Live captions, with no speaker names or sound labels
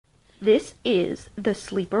This is the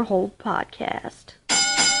Sleeper Hold Podcast.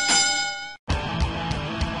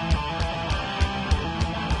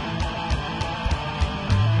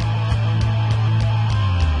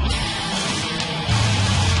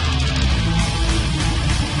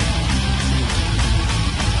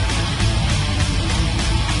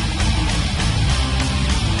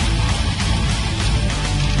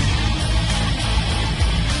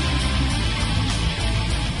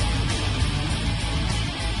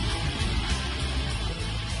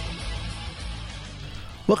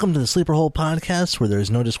 Welcome to the Sleeper Hole Podcast, where there is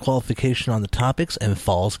no disqualification on the topics and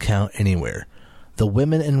falls count anywhere. The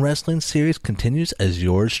Women in Wrestling series continues as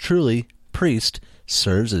yours truly, Priest,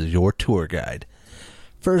 serves as your tour guide.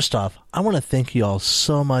 First off, I want to thank you all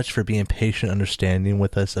so much for being patient and understanding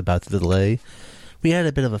with us about the delay. We had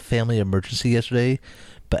a bit of a family emergency yesterday,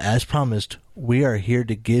 but as promised, we are here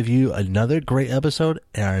to give you another great episode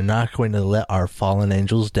and are not going to let our fallen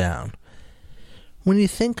angels down. When you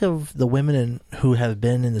think of the women who have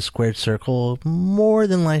been in the squared circle, more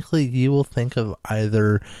than likely you will think of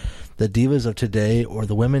either the divas of today or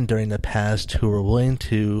the women during the past who were willing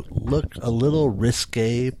to look a little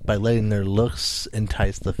risque by letting their looks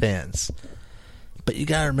entice the fans. But you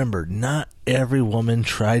gotta remember, not every woman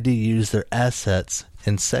tried to use their assets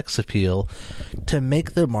and sex appeal to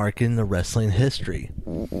make their mark in the wrestling history.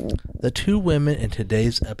 The two women in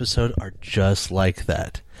today's episode are just like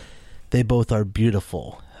that. They both are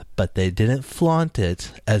beautiful, but they didn't flaunt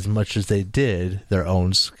it as much as they did their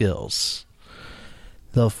own skills.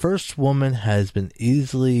 The first woman has been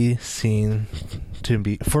easily seen to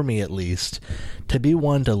be, for me at least, to be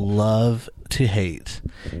one to love to hate,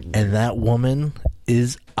 and that woman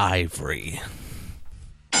is Ivory.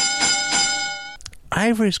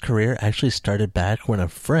 Ivory's career actually started back when a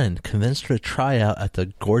friend convinced her to try out at the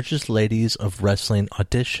Gorgeous Ladies of Wrestling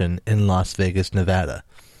audition in Las Vegas, Nevada.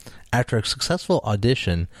 After a successful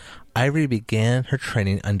audition, Ivory began her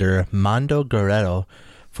training under Mando Guerrero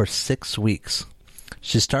for 6 weeks.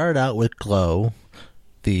 She started out with Glow,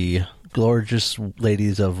 the Gorgeous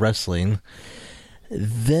Ladies of Wrestling,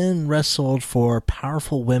 then wrestled for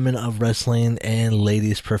Powerful Women of Wrestling and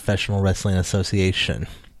Ladies Professional Wrestling Association.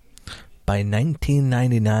 By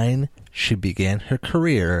 1999, she began her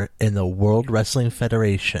career in the World Wrestling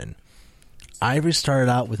Federation. Ivory started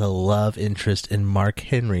out with a love interest in Mark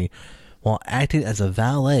Henry while acting as a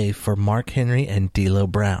valet for Mark Henry and D'Lo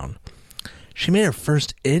Brown. She made her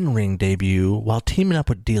first in-ring debut while teaming up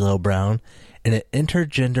with D'Lo Brown in an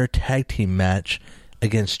intergender tag team match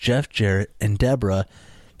against Jeff Jarrett and Deborah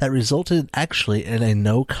that resulted actually in a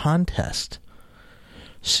no contest.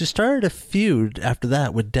 She started a feud after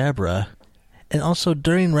that with Deborah, and also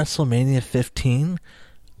during WrestleMania 15,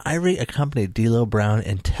 Ivory accompanied D'Lo Brown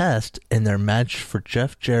and Test in their match for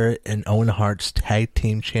Jeff Jarrett and Owen Hart's Tag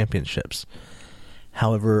Team Championships.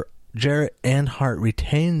 However, Jarrett and Hart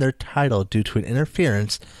retained their title due to an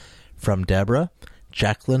interference from Deborah,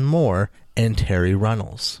 Jacqueline Moore, and Terry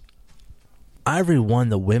Runnels. Ivory won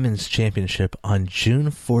the Women's Championship on June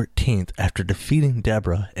 14th after defeating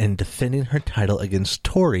Deborah and defending her title against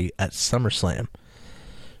Tori at SummerSlam.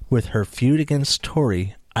 With her feud against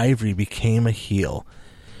Tori, Ivory became a heel.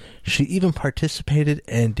 She even participated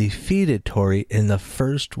and defeated Tori in the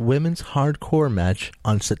first women's hardcore match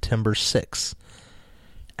on September 6th.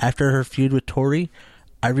 After her feud with Tori,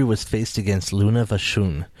 Ivory was faced against Luna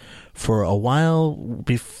Vachon for a while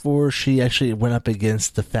before she actually went up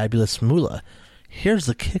against the fabulous Moolah. Here's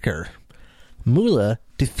the kicker. Moolah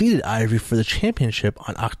defeated Ivory for the championship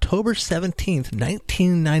on October 17th,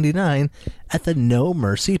 1999 at the No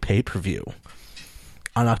Mercy pay-per-view.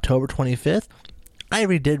 On October 25th,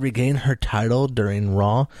 Ivory did regain her title during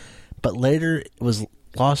Raw, but later it was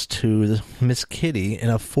lost to Miss Kitty in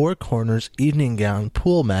a Four Corners evening gown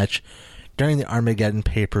pool match during the Armageddon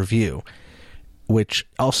pay-per-view, which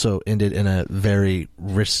also ended in a very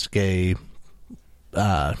risque,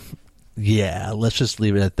 let's just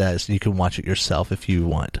leave it at that so you can watch it yourself if you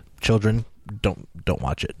want. Children, don't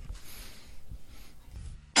watch it.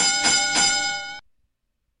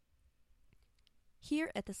 Here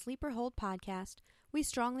at the Sleeper Hold Podcast, we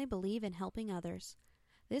strongly believe in helping others.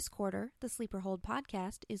 This quarter, the Sleeper Hold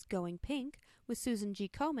Podcast is Going Pink with Susan G.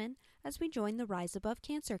 Komen as we join the Rise Above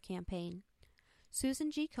Cancer campaign. Susan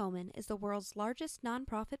G. Komen is the world's largest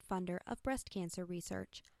nonprofit funder of breast cancer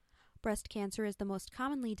research. Breast cancer is the most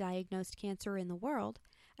commonly diagnosed cancer in the world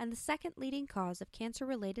and the second leading cause of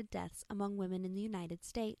cancer-related deaths among women in the United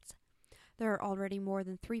States. There are already more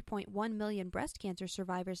than 3.1 million breast cancer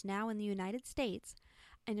survivors now in the United States,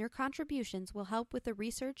 and your contributions will help with the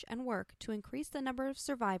research and work to increase the number of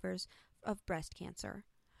survivors of breast cancer.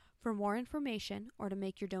 For more information or to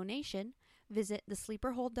make your donation, visit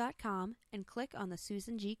thesleeperhold.com and click on the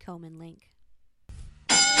Susan G. Komen link.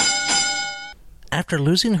 After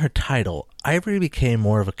losing her title, Ivory became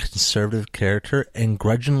more of a conservative character and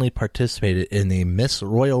grudgingly participated in the Miss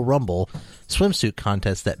Royal Rumble swimsuit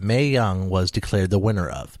contest that Mae Young was declared the winner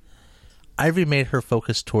of. Ivory made her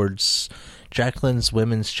focus towards Jacqueline's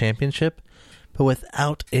Women's Championship, but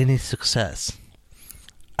without any success.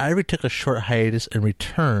 Ivory took a short hiatus and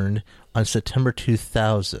returned on September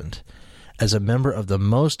 2000 as a member of the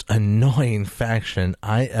most annoying faction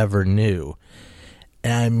I ever knew.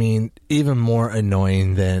 And I mean, even more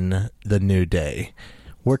annoying than the New Day.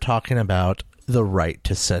 We're talking about the Right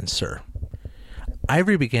to Censor.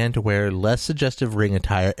 Ivory began to wear less suggestive ring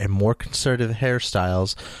attire and more conservative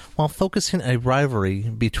hairstyles while focusing a rivalry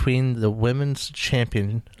between the women's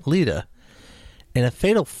champion, Lita. In a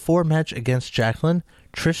fatal 4-match against Jacqueline,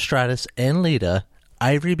 Trish Stratus, and Lita,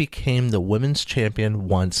 Ivory became the women's champion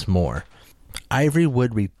once more. Ivory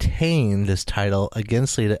would retain this title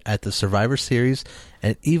against Lita at the Survivor Series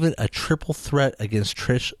and even a triple threat against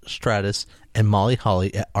Trish Stratus and Molly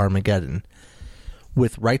Holly at Armageddon.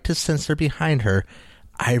 With Right to Censor behind her,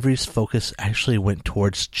 Ivory's focus actually went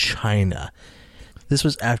towards China. This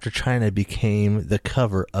was after China became the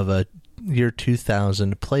cover of a year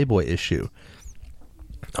 2000 Playboy issue.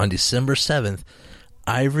 On December 7th,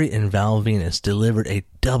 Ivory and Val Venus delivered a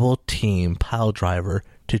double-team piledriver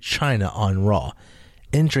to China on Raw,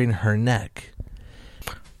 injuring her neck.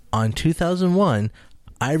 On 2001,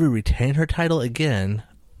 Ivory retained her title again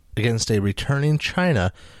against a returning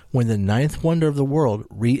China when the ninth wonder of the world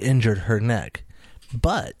re-injured her neck.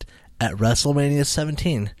 But at WrestleMania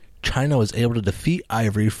 17, China was able to defeat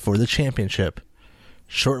Ivory for the championship.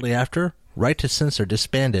 Shortly after, Right to Censor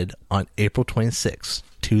disbanded on April 26,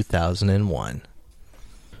 2001.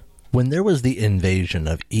 When there was the invasion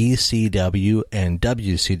of ECW and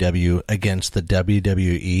WCW against the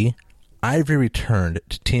WWE, Ivory returned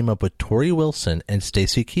to team up with Tori Wilson and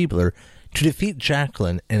Stacy Keibler to defeat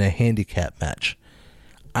Jacqueline in a handicap match.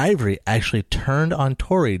 Ivory actually turned on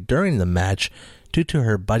Tori during the match due to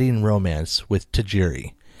her budding romance with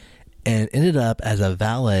Tajiri, and ended up as a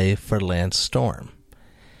valet for Lance Storm.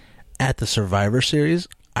 At the Survivor Series,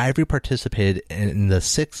 Ivory participated in the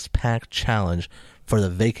 6-pack challenge for the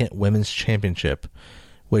vacant Women's Championship,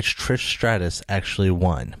 which Trish Stratus actually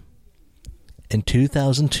won. In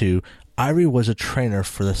 2002, Ivory was a trainer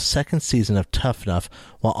for the second season of Tough Enough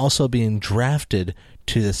while also being drafted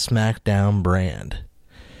to the SmackDown brand.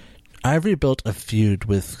 Ivory built a feud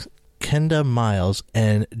with Kenda Miles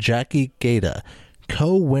and Jackie Gata,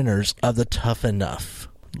 co-winners of the Tough Enough.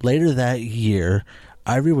 Later that year,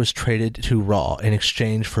 Ivory was traded to Raw in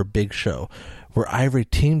exchange for Big Show, where Ivory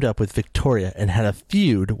teamed up with Victoria and had a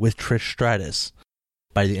feud with Trish Stratus.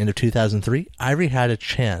 By the end of 2003, Ivory had a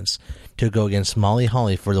chance to go against Molly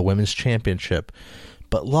Holly for the Women's Championship,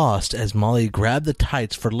 but lost as Molly grabbed the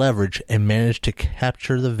tights for leverage and managed to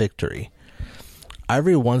capture the victory.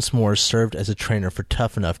 Ivory once more served as a trainer for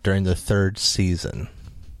Tough Enough during the 3rd season.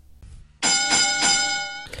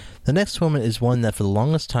 The next woman is one that for the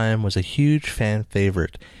longest time was a huge fan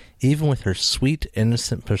favorite, even with her sweet,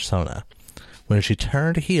 innocent persona. When she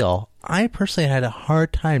turned heel, I personally had a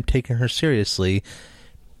hard time taking her seriously,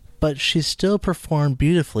 but she still performed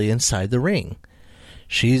beautifully inside the ring.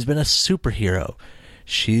 She's been a superhero.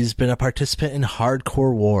 She's been a participant in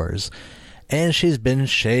hardcore wars. And she's been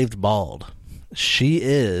shaved bald. She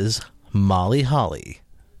is Molly Holly.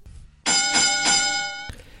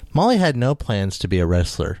 Molly had no plans to be a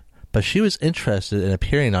wrestler, but she was interested in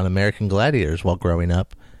appearing on American Gladiators while growing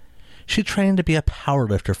up. She trained to be a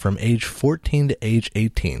powerlifter from age 14 to age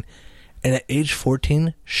 18, and at age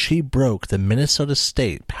 14, she broke the Minnesota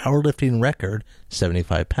State powerlifting record,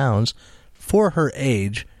 75 pounds, for her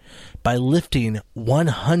age by lifting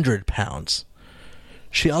 100 pounds.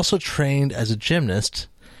 She also trained as a gymnast,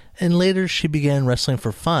 and later she began wrestling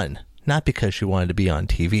for fun, not because she wanted to be on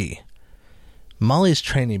TV. Molly's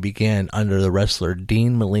training began under the wrestler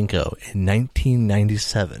Dean Malenko in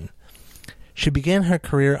 1997. She began her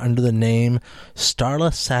career under the name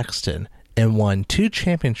Starla Saxton and won 2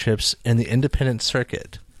 championships in the independent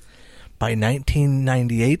circuit. By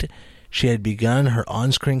 1998, she had begun her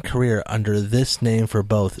on-screen career under this name for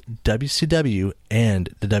both WCW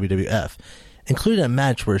and the WWF, including a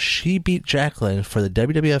match where she beat Jacqueline for the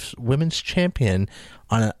WWF Women's Champion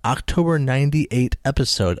on an October 98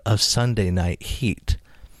 episode of Sunday Night Heat.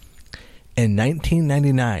 In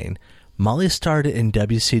 1999, Molly started in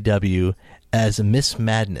WCW as Miss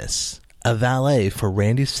Madness, a valet for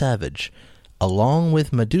Randy Savage. Along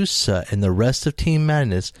with Medusa and the rest of Team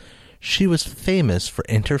Madness, She was famous for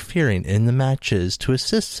interfering in the matches to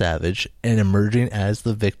assist Savage and emerging as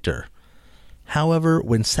the victor. However,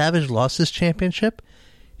 when Savage lost his championship,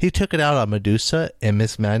 he took it out on Medusa and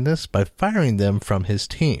Miss Madness by firing them from his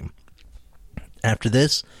team. After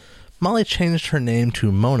this, Molly changed her name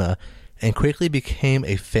to Mona and quickly became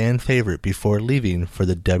a fan favorite before leaving for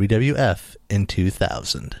the WWF in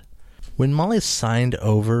 2000. When Molly signed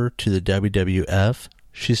over to the WWF,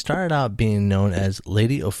 she started out being known as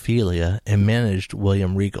Lady Ophelia and managed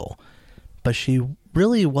William Regal, but she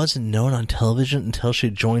really wasn't known on television until she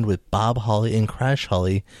joined with Bob Holly and Crash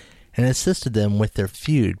Holly and assisted them with their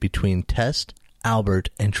feud between Test, Albert,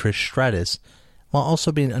 and Trish Stratus, while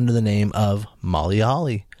also being under the name of Molly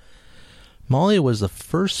Holly. Molly was the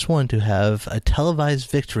first one to have a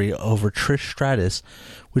televised victory over Trish Stratus,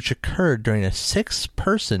 which occurred during a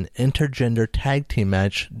 6-person intergender tag team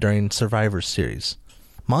match during Survivor Series.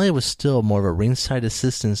 Molly was still more of a ringside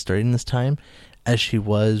assistant during this time, as she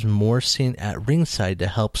was more seen at ringside to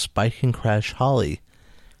help Spike and Crash Holly.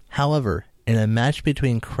 However, in a match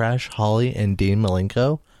between Crash Holly and Dean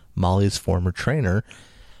Malenko, Molly's former trainer,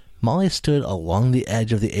 Molly stood along the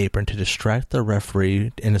edge of the apron to distract the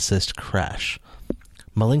referee and assist Crash.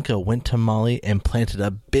 Malenko went to Molly and planted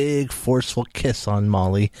a big, forceful kiss on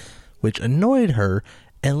Molly, which annoyed her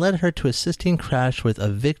and led her to assisting Crash with a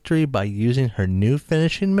victory by using her new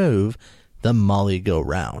finishing move, the Molly Go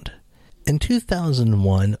Round. In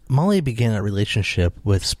 2001, Molly began a relationship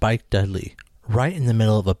with Spike Dudley, right in the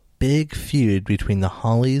middle of a big feud between the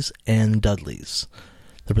Hollys and Dudleys.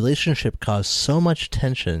 The relationship caused so much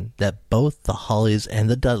tension that both the Hollys and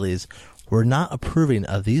the Dudleys were not approving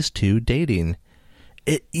of these two dating.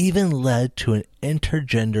 It even led to an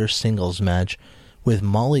intergender singles match with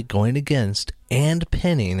Molly going against and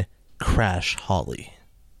pinning Crash Holly.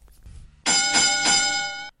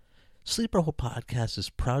 Sleeper Hole Podcast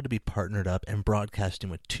is proud to be partnered up and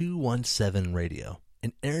broadcasting with 217 Radio,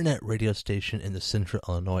 an internet radio station in the central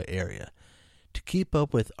Illinois area. To keep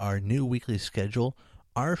up with our new weekly schedule,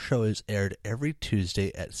 our show is aired every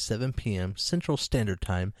Tuesday at 7 p.m. Central Standard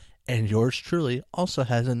Time, and yours truly also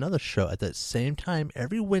has another show at that same time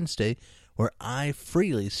every Wednesday where I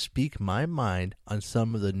freely speak my mind on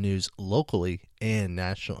some of the news locally and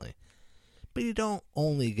nationally. But you don't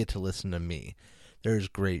only get to listen to me. There's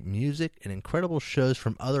great music and incredible shows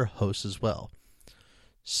from other hosts as well.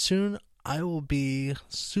 Soon, I will be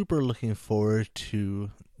super looking forward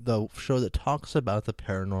to the show that talks about the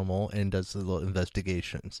paranormal and does the little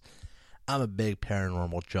investigations. I'm a big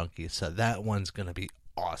paranormal junkie, so that one's going to be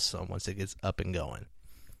awesome once it gets up and going.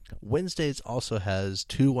 Wednesdays also has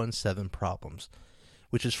 217 Problems,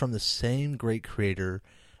 which is from the same great creator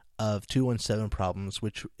of 217 Problems,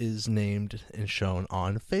 which is named and shown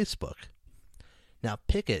on Facebook. Now,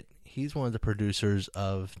 Pickett, he's one of the producers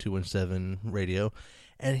of 217 Radio,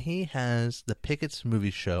 and he has the Pickett's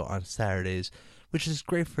Movie Show on Saturdays, which is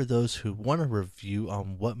great for those who want a review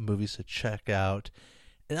on what movies to check out.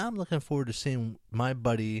 And I'm looking forward to seeing my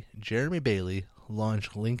buddy Jeremy Bailey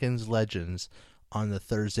launch Lincoln's Legends on the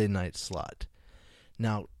Thursday night slot.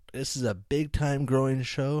 Now, this is a big-time growing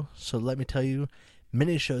show, so let me tell you,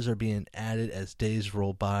 many shows are being added as days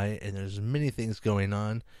roll by, and there's many things going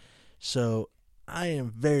on. So I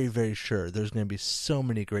am very, very sure there's going to be so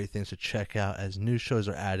many great things to check out as new shows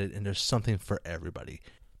are added, and there's something for everybody.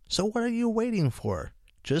 So what are you waiting for?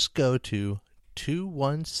 Just go to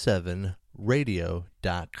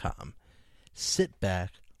 217radio.com. Sit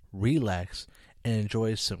back, relax, and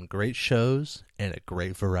enjoy some great shows and a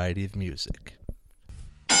great variety of music.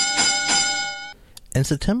 In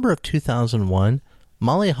September of 2001,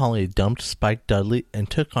 Molly Holly dumped Spike Dudley and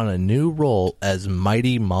took on a new role as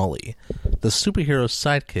Mighty Molly, the superhero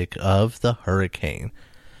sidekick of the Hurricane.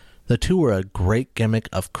 The two were a great gimmick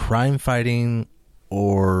of crime fighting,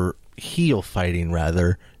 or heel fighting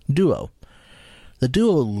rather, duo. The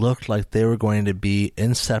duo looked like they were going to be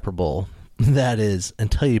inseparable, that is,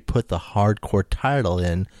 until you put the hardcore title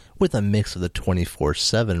in with a mix of the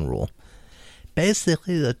 24/7 rule.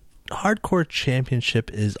 Basically, the hardcore championship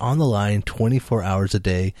is on the line 24 hours a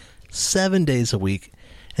day, 7 days a week,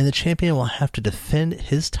 and the champion will have to defend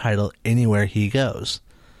his title anywhere he goes.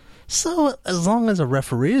 So, as long as a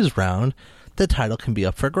referee is around, the title can be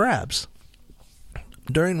up for grabs.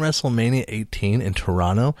 During WrestleMania 18 in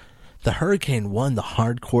Toronto, the Hurricane won the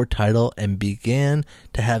hardcore title and began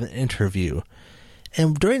to have an interview.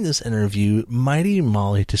 And during this interview, Mighty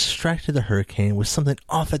Molly distracted the Hurricane with something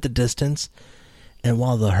off at the distance, and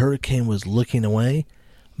while the Hurricane was looking away,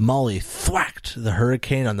 Molly thwacked the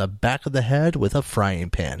Hurricane on the back of the head with a frying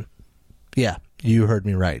pan. Yeah, you heard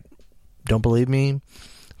me right. Don't believe me?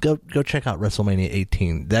 go check out WrestleMania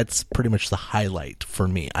 18. That's pretty much the highlight for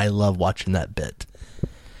me. I love watching that bit.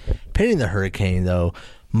 Painting the Hurricane, though,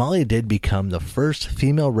 Molly did become the first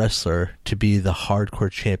female wrestler to be the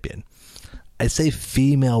hardcore champion. I say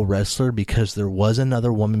female wrestler because there was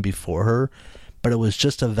another woman before her, but it was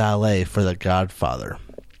just a valet for the Godfather.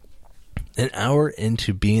 An hour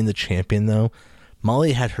into being the champion, though,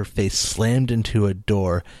 Molly had her face slammed into a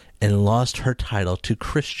door and lost her title to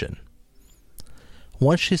Christian.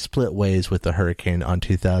 Once she split ways with the Hurricane on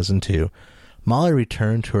 2002, Molly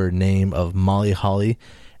returned to her name of Molly Holly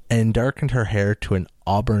and darkened her hair to an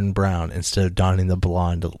auburn brown instead of donning the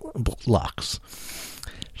blonde locks.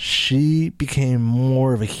 She became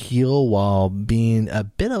more of a heel while being a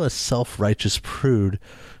bit of a self-righteous prude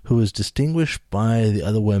who was distinguished by the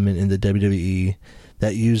other women in the WWE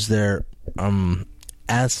that used their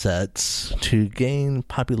assets to gain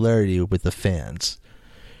popularity with the fans.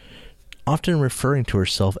 Often referring to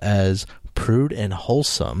herself as prude and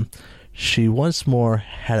wholesome, she once more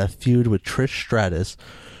had a feud with Trish Stratus,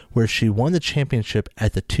 where she won the championship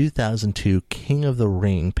at the 2002 King of the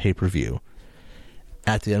Ring pay-per-view.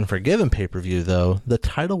 At the Unforgiven pay-per-view, though, the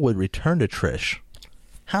title would return to Trish.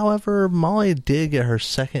 However, Molly did get her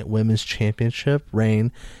second women's championship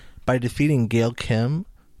reign by defeating Gail Kim,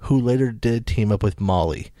 who later did team up with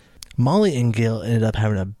Molly. Molly and Gail ended up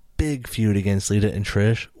having a big feud against Lita and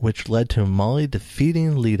Trish, which led to Molly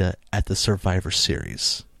defeating Lita at the Survivor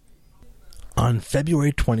Series. On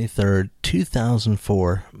February 23,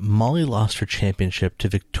 2004, Molly lost her championship to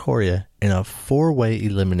Victoria in a 4-way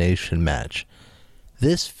elimination match.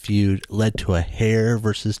 This feud led to a hair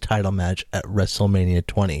versus title match at WrestleMania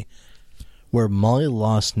 20, where Molly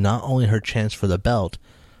lost not only her chance for the belt,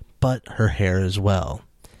 but her hair as well.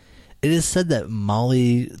 It is said that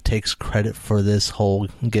Molly takes credit for this whole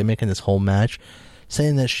gimmick and this whole match,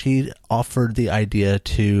 saying that she offered the idea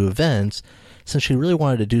to Vince since she really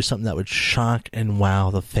wanted to do something that would shock and wow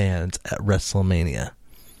the fans at WrestleMania.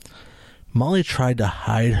 Molly tried to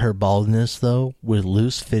hide her baldness, though, with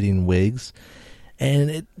loose-fitting wigs,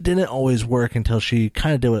 and it didn't always work until she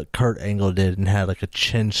kind of did what Kurt Angle did and had like a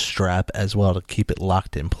chin strap as well to keep it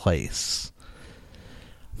locked in place.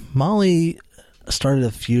 Molly started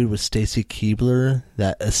a feud with Stacy Keibler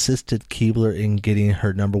that assisted Keibler in getting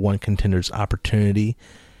her number one contender's opportunity.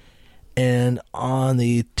 And on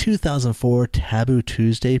the 2004 Taboo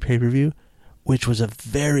Tuesday pay-per-view, which was a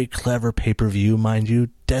very clever pay-per-view, mind you,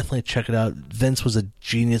 definitely check it out. Vince was a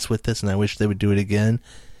genius with this, and I wish they would do it again.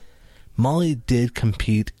 Molly did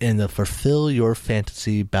compete in the Fulfill Your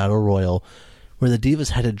Fantasy Battle Royal, where the Divas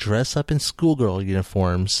had to dress up in schoolgirl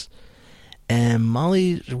uniforms. And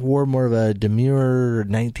Molly wore more of a demure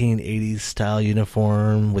 1980s style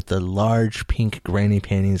uniform with the large pink granny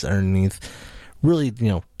panties underneath. Really,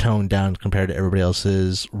 toned down compared to everybody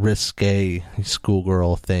else's risque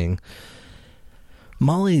schoolgirl thing.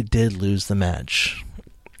 Molly did lose the match.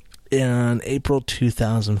 In April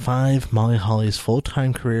 2005, Molly Holly's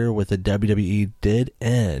full-time career with the WWE did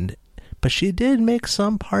end, but she did make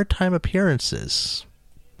some part-time appearances.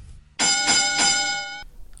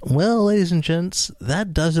 Well, ladies and gents,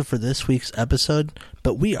 that does it for this week's episode,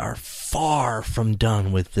 but we are far from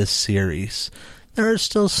done with this series. There are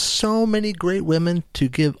still so many great women to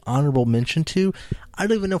give honorable mention to. I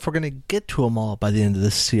don't even know if we're going to get to them all by the end of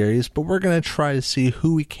this series, but we're going to try to see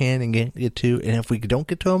who we can and get to. And if we don't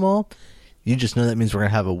get to them all, you just know that means we're going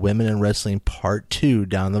to have a Women in Wrestling Part 2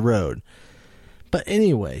 down the road. But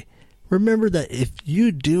anyway, remember that if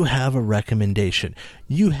you do have a recommendation,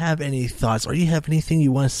 you have any thoughts, or you have anything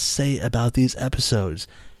you want to say about these episodes,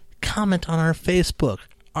 comment on our Facebook,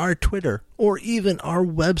 our Twitter, or even our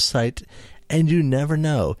website. And you never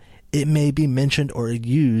know, it may be mentioned or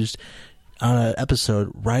used on an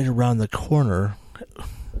episode right around the corner.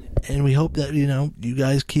 And we hope that, you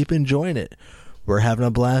guys keep enjoying it. We're having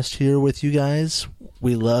a blast here with you guys.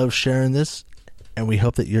 We love sharing this, and we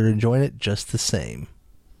hope that you're enjoying it just the same.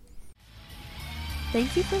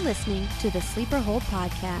 Thank you for listening to the Sleeper Hold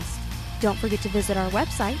Podcast. Don't forget to visit our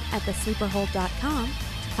website at thesleeperhold.com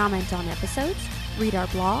to comment on episodes, read our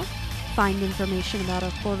blog, find information about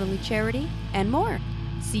our quarterly charity, and more.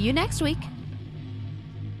 See you next week.